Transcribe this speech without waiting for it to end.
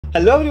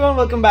Hello everyone,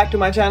 welcome back to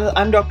my channel.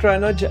 I'm Dr.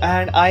 Anuj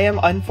and I am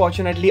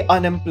unfortunately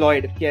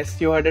unemployed.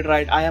 Yes, you heard it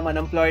right. I am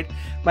unemployed.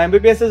 My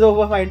MBBS is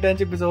over, my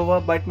internship is over,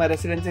 but my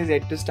residency is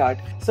yet to start.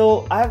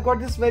 So I have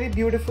got this very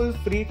beautiful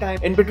free time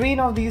in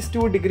between of these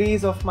two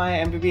degrees of my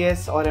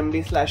MBBS or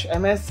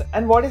MD/MS.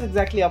 And what is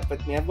exactly up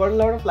with me? I've got a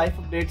lot of life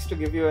updates to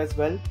give you as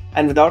well.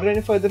 And without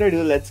any further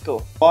ado, let's go.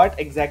 What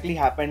exactly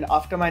happened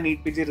after my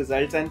NEET PG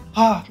results? And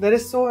there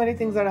is so many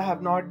things that I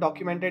have not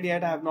documented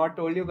yet. I have not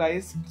told you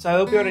guys. So I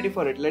hope you're ready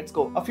for it. Let's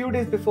go. A few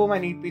days before my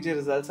NEET PG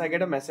results, I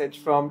get a message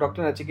from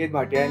Dr.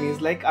 Bhatia and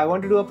he's like, I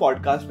want to do a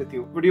podcast with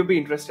you. Would you be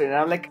interested? And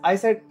I'm like, I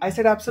said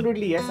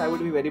absolutely yes, I would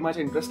be very much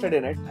interested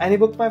in it. And he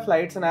booked my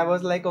flights and I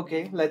was like,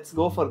 okay, let's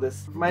go for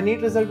this. My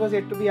NEET result was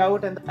yet to be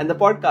out and the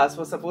podcast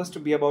was supposed to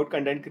be about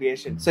content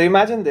creation. So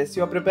imagine this,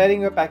 you're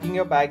preparing, you're packing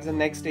your bags and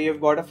next day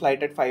you've got a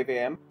flight at 5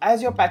 a.m.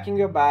 As you're packing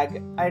your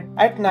bag,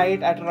 at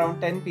night at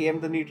around 10 p.m.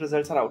 the NEET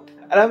results are out.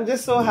 And I'm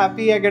just so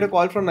happy. I get a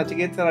call from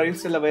Nachiket, sir, are you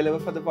still available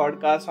for the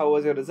podcast? How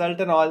was your result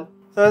and all?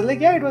 So I was like,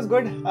 yeah, it was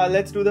good.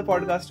 Let's do the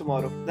podcast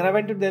tomorrow. Then I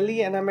went to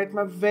Delhi and I met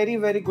my very,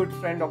 very good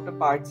friend, Dr.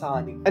 Parth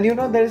Sahani. And you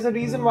know, there is a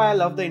reason why I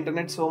love the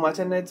internet so much,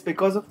 and it's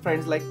because of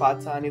friends like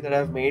Parth Sahani that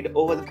I've made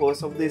over the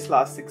course of these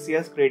last 6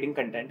 years creating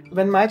content.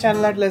 When my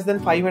channel had less than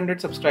 500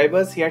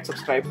 subscribers, he had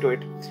subscribed to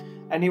it.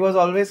 And he was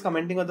always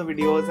commenting on the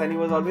videos and he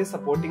was always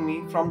supporting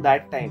me from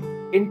that time.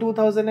 In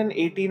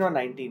 2018 or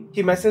 19,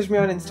 he messaged me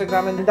on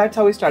Instagram and that's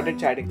how we started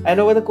chatting. And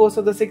over the course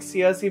of the 6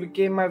 years, he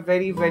became my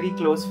very, very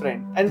close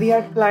friend. And we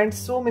had planned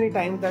so many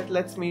times that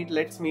let's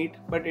meet,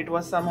 but it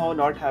was somehow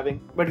not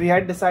having. But we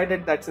had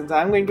decided that since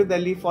I'm going to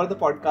Delhi for the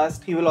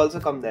podcast, he will also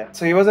come there.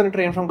 So he was on a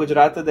train from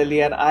Gujarat to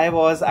Delhi and I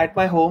was at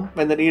my home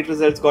when the NEET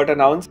results got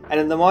announced. And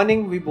in the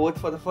morning, we both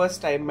for the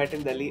first time met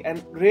in Delhi.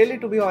 And really,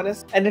 to be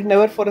honest, and it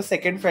never for a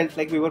second felt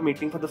like we were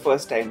meeting for the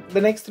first time. The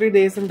next 3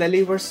 days in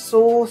Delhi were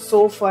so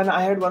fun.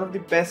 I had one of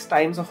the best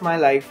times of my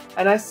life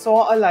and I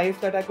saw a life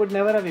that I could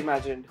never have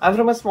imagined. I'm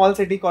from a small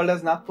city called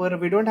as Nagpur.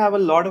 We don't have a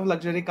lot of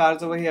luxury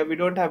cars over here. We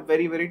don't have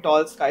very, very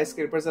tall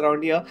skyscrapers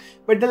around here.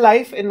 But the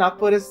life in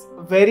Nagpur is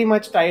very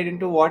much tied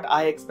into what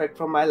I expect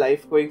from my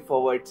life going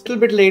forward. It's a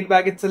little bit laid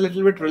back. It's a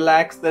little bit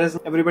relaxed.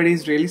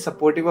 Everybody's really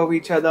supportive of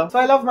each other. So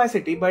I love my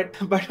city. But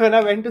when I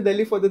went to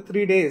Delhi for the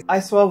 3 days, I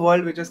saw a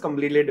world which is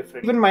completely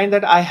different. Keep in mind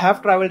that I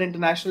have traveled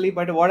internationally,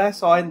 but what I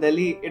saw in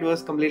Delhi, it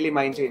was completely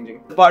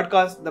mind-changing. The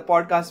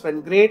podcast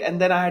went great, and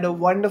then I had a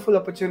wonderful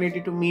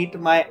opportunity to meet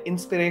my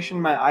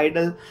inspiration, my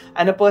idol,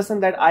 and a person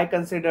that I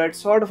considered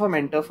sort of a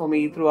mentor for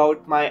me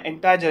throughout my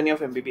entire journey of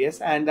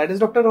MBBS, and that is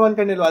Dr. Rohan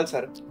Khandelwal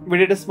sir. We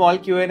did a small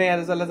Q&A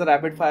as well as a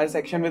rapid fire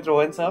section with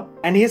Rohan sir,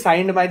 and he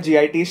signed my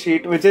GIT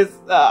sheet, which is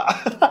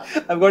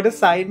I've got a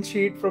signed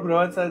sheet from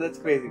Rohan sir. That's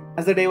crazy.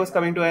 As the day was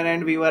coming to an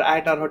end, we were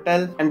at our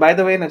hotel, and by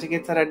the way,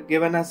 Nachiket sir had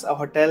given us a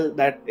hotel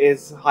that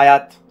is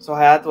Hyatt. So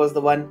Hyatt was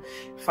the one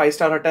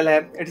 5-star hotel.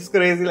 It is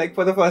crazy. Like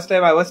for the first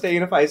time, I was staying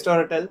in a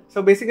 5-star hotel.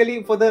 So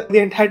basically, for the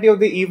entirety of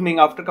the evening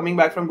after coming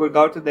back from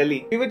Gurgaon to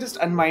Delhi, we were just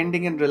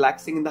unwinding and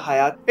relaxing in the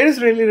Hyatt. It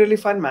is really, really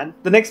fun, man.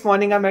 The next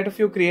morning, I met a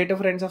few creative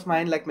friends of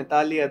mine like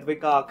Mitali,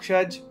 Advika,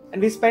 Akshaj,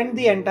 and we spent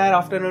the entire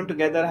afternoon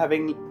together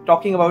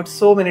talking about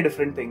so many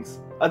different things.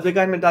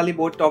 Advika and Mitali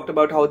both talked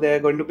about how they're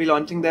going to be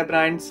launching their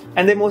brands,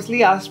 and they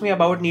mostly asked me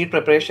about NEET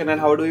preparation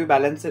and how do you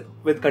balance it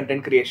with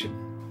content creation.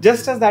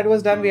 Just as that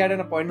was done, we had an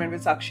appointment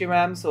with Sakshi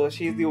ma'am. So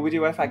she's the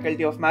OBGY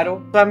faculty of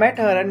Marrow. So I met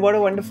her and what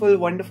a wonderful,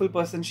 wonderful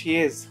person she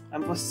is. I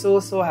was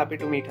so happy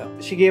to meet her.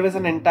 She gave us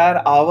an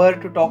entire hour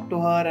to talk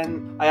to her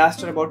and I asked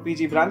her about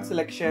PG branch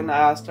selection. I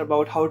asked her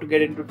about how to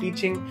get into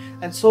teaching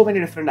and so many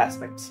different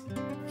aspects.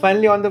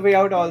 Finally, on the way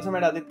out, I also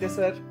met Aditya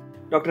sir,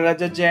 Dr.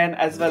 Rajat Jain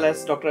as well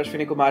as Dr.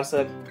 Ashwini Kumar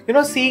sir. You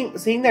know, seeing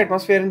the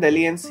atmosphere in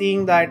Delhi and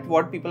seeing that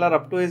what people are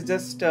up to is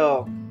just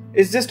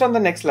on the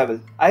next level.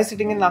 I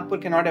sitting in Nagpur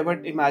cannot ever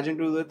imagine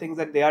to do the things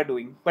that they are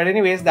doing. But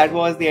anyways, that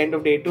was the end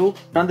of day 2.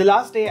 On the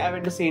last day, I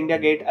went to see India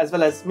Gate as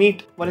well as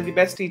meet one of the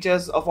best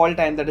teachers of all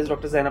time, that is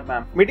Dr. Zainab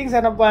ma'am. Meeting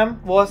Zainab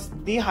ma'am was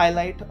the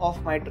highlight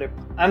of my trip.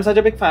 I'm such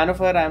a big fan of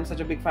her. I'm such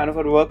a big fan of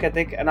her work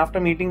ethic. And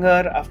after meeting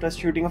her, after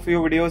shooting a few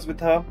videos with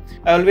her,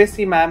 I always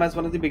see ma'am as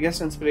one of the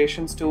biggest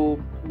inspirations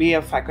to be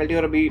a faculty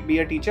or be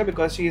a teacher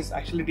because she is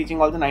actually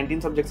teaching all the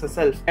 19 subjects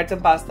herself. I had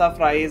some pasta,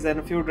 fries and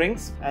a few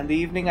drinks. And the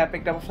evening I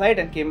picked up a flight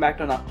and came back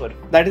to Nagpur.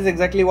 That is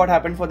exactly what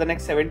happened for the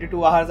next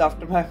 72 hours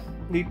after my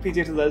NEET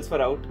PG results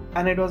were out.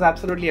 And it was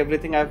absolutely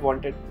everything I've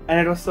wanted. And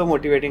it was so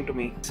motivating to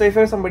me. So if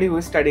you're somebody who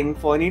is studying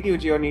for NEET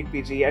UG or NEET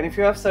PG, and if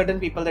you have certain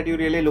people that you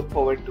really look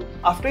forward to,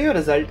 after your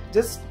result,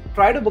 just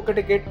try to book a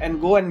ticket and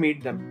go and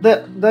meet them.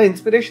 The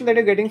inspiration that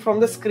you're getting from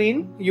the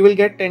screen, you will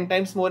get 10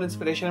 times more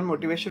inspiration and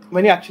motivation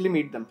when you actually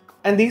meet them.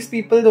 And these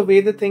people, the way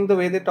they think, the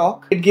way they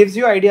talk, it gives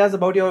you ideas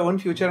about your own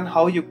future and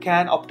how you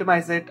can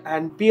optimize it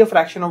and be a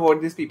fraction of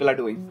what these people are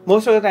doing.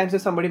 Most of the times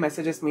if somebody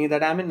messages me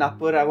that I'm in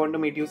Nagpur, I want to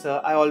meet you sir,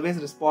 I always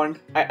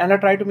respond and I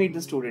try to meet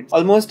the students.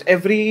 Almost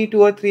every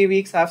 2 or 3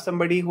 weeks I have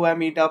somebody who I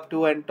meet up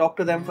to and talk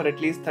to them for at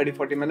least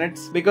 30-40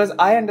 minutes because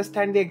I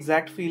understand the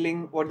exact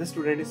feeling what the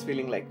student is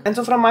feeling like. And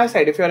so from my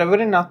side, if you're you're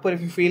ever in Nagpur,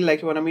 if you feel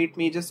like you want to meet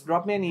me, just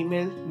drop me an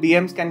email.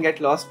 DMs can get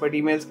lost, but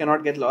emails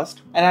cannot get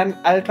lost. And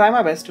I'll try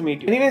my best to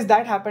meet you. Anyways,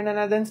 that happened and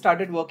I then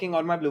started working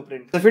on my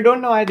blueprint. So if you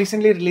don't know, I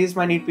recently released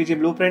my NEET PG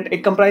blueprint.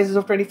 It comprises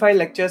of 25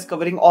 lectures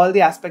covering all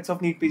the aspects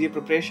of NEET PG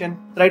preparation.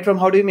 Right from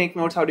how do you make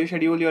notes, how do you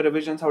schedule your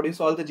revisions, how do you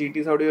solve the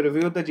GTs, how do you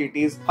review the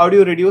GTs, how do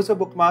you reduce your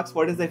bookmarks,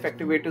 what is the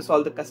effective way to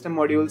solve the custom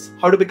modules,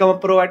 how to become a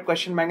pro at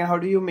question bank, and how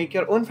do you make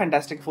your own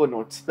fantastic 4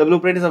 notes. The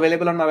blueprint is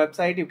available on my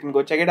website. You can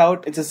go check it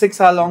out. It's a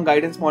 6-hour long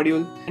guidance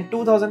module and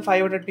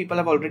 2,500 people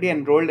have already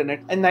enrolled in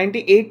it, and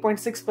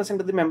 98.6%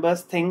 of the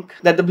members think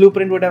that the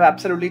blueprint would have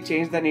absolutely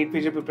changed their NEET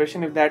PG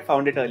preparation if they had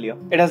found it earlier.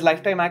 It has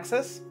lifetime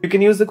access. You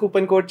can use the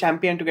coupon code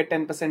CHAMPION to get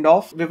 10%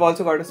 off. We've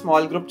also got a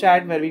small group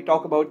chat where we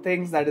talk about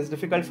things that is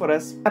difficult for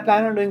us. I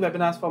plan on doing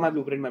webinars for my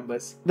blueprint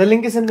members. The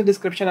link is in the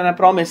description, and I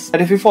promise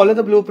that if you follow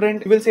the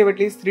blueprint, you will save at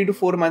least 3 to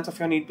 4 months of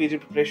your NEET PG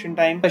preparation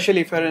time,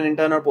 especially if you're an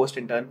intern or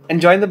post-intern.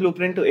 And join the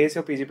blueprint to ace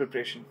your PG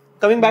preparation.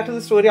 Coming back to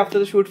the story, after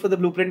the shoot for the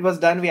blueprint was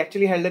done, we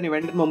actually held an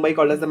event in Mumbai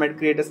called as the Med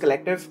Creators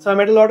Collective. So I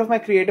met a lot of my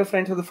creative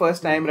friends for the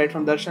first time, right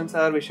from Darshan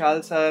sir,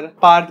 Vishal sir,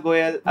 Parth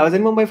Goyal. I was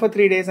in Mumbai for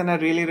 3 days and I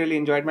really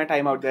enjoyed my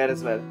time out there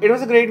as well. It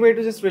was a great way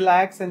to just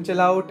relax and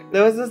chill out.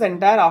 There was this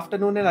entire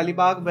afternoon in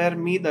Alibag where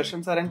me,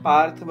 Darshan sir and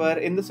Parth were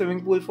in the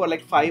swimming pool for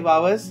like 5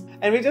 hours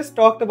and we just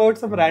talked about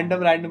some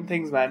random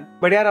things, man.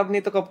 But yaar, ab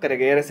nahi to kab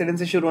karenge?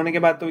 Residency shuru hone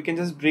ke baad to we can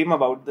just dream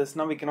about this.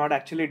 Now we cannot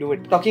actually do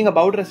it. Talking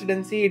about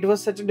residency, it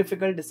was such a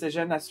difficult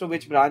decision as to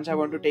which branch I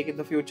want to take in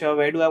the future,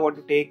 where do I want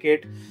to take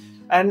it,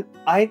 and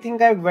I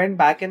think I went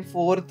back and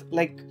forth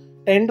like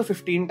 10 to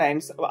 15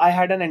 times. I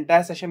had an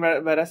entire session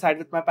where I sat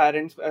with my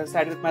parents, I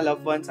sat with my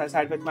loved ones, I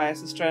sat with my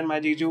sister and my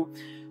jiju,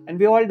 and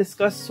we all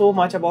discussed so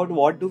much about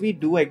what do we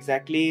do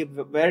exactly,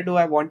 where do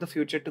I want the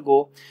future to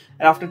go.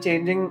 And after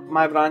changing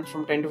my branch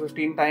from 10 to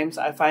 15 times,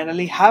 I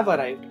finally have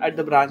arrived at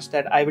the branch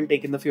that I will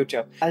take in the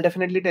future. I'll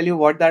definitely tell you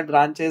what that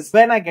branch is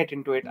when I get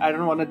into it. I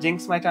don't want to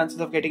jinx my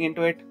chances of getting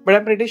into it, but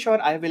I'm pretty sure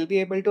I will be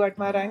able to at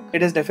my rank.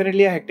 It is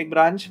definitely a hectic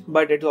branch,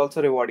 but it's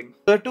also rewarding.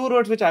 The 2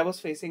 roads which I was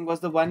facing was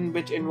the one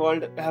which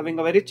involved having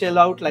a very chill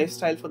out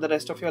lifestyle for the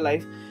rest of your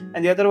life,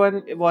 and the other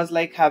one was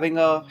like having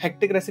a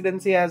hectic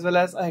residency as well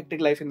as a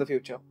hectic life in the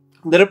future.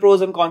 There are pros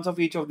and cons of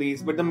each of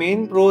these, but the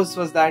main pros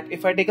was that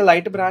if I take a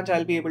lighter branch,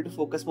 I'll be able to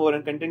focus more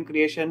on content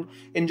creation,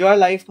 enjoy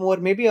life more,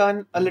 maybe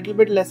earn a little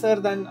bit lesser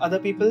than other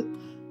people,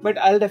 but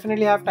I'll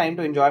definitely have time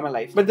to enjoy my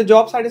life. But the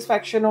job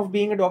satisfaction of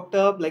being a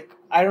doctor, like,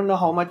 I don't know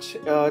how much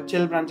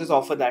chill branches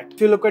offer that. If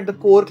you look at the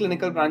core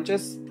clinical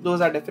branches, those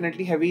are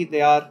definitely heavy.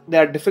 They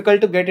are difficult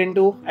to get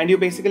into, and you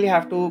basically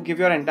have to give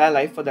your entire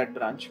life for that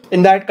branch.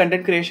 In that,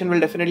 content creation will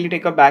definitely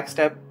take a back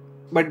step,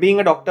 but being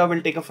a doctor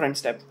will take a front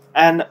step.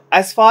 And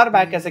as far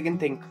back as I can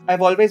think,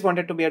 I've always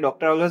wanted to be a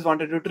doctor. I always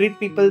wanted to treat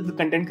people. The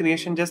content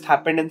creation just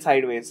happened in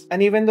sideways.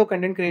 And even though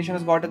content creation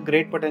has got a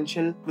great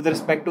potential with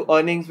respect to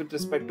earnings, with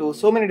respect to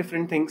so many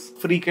different things,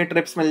 free ke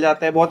trips mil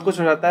jata hai, bahut kuch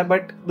ho jata hai,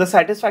 but the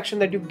satisfaction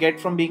that you get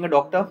from being a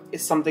doctor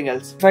is something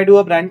else. If I do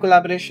a brand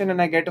collaboration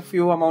and I get a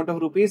few amount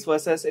of rupees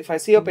versus if I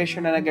see a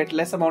patient and I get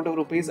less amount of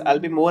rupees, I'll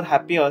be more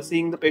happier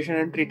seeing the patient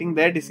and treating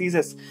their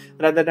diseases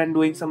rather than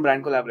doing some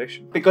brand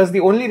collaboration. Because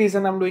the only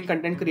reason I'm doing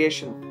content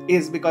creation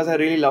is because I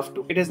really love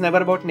to. It is never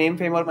about name,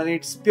 fame or money.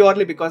 It's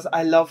purely because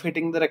I love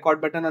hitting the record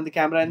button on the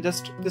camera and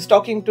just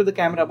talking to the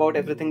camera about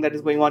everything that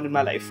is going on in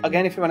my life.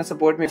 Again, if you want to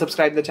support me,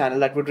 subscribe the channel.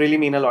 That would really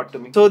mean a lot to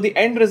me. So the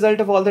end result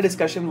of all the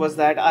discussion was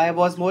that I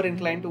was more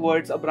inclined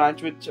towards a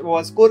branch which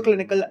was core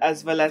clinical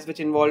as well as which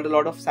involved a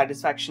lot of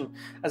satisfaction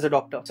as a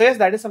doctor. So yes,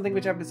 that is something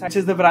which I've decided. Which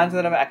is the branch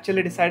that I've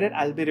actually decided.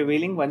 I'll be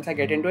revealing once I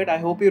get into it. I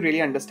hope you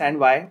really understand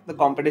why, the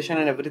competition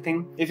and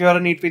everything. If you're a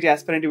NEET PG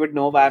aspirant, you would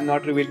know why I'm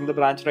not revealing the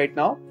branch right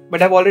now.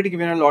 But I've already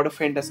given a lot of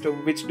hint as to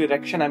which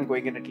direction I'm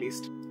going in at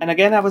least. And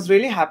again, I was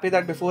really happy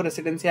that before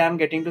residency, I'm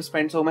getting to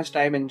spend so much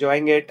time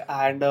enjoying it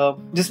and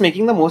just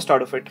making the most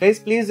out of it. Guys,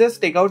 please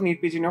just take out NEET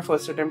PG in your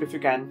first attempt if you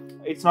can.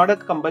 It's not a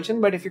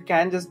compulsion, but if you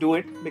can, just do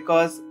it,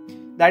 because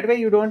that way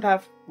you don't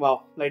have...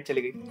 Wow, light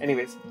chali gayi.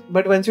 Anyways,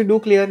 but once you do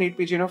clear NEET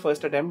PG in your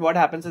first attempt, what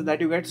happens is that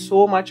you get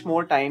so much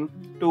more time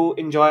to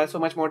enjoy, so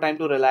much more time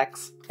to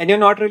relax, and you're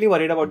not really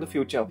worried about the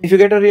future. If you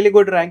get a really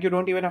good rank, you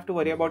don't even have to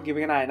worry about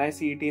giving an INI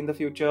CET in the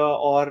future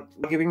or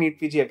giving NEET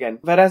PG again.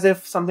 Whereas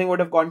if something would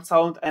have gone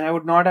south and I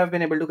would not have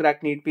been able to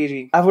crack NEET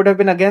PG, I would have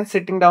been again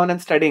sitting down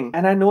and studying,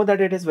 and I know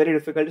that it is very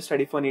difficult to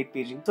study for NEET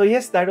PG. So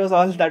yes, that was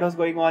all that was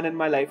going on in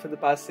my life for the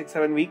past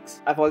 6-7 weeks.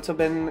 I've also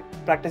been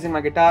practicing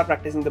my guitar,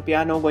 practicing the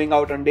piano, going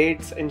out on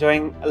dates,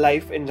 enjoying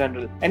life in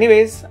general.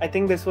 Anyways, I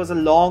think this was a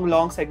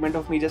long segment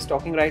of me just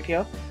talking right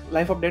here.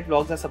 Life update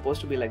vlogs are supposed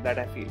to be like that,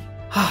 I feel.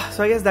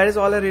 So I guess that is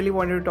all I really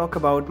wanted to talk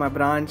about, my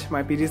branch,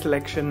 my PG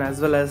selection,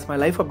 as well as my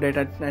life update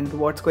and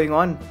what's going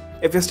on.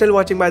 If you're still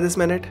watching by this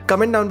minute,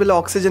 comment down below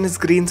oxygen is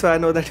green so I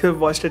know that you've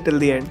watched it till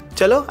the end.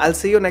 Chalo, I'll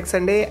see you next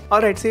Sunday.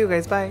 Alright, see you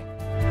guys, bye.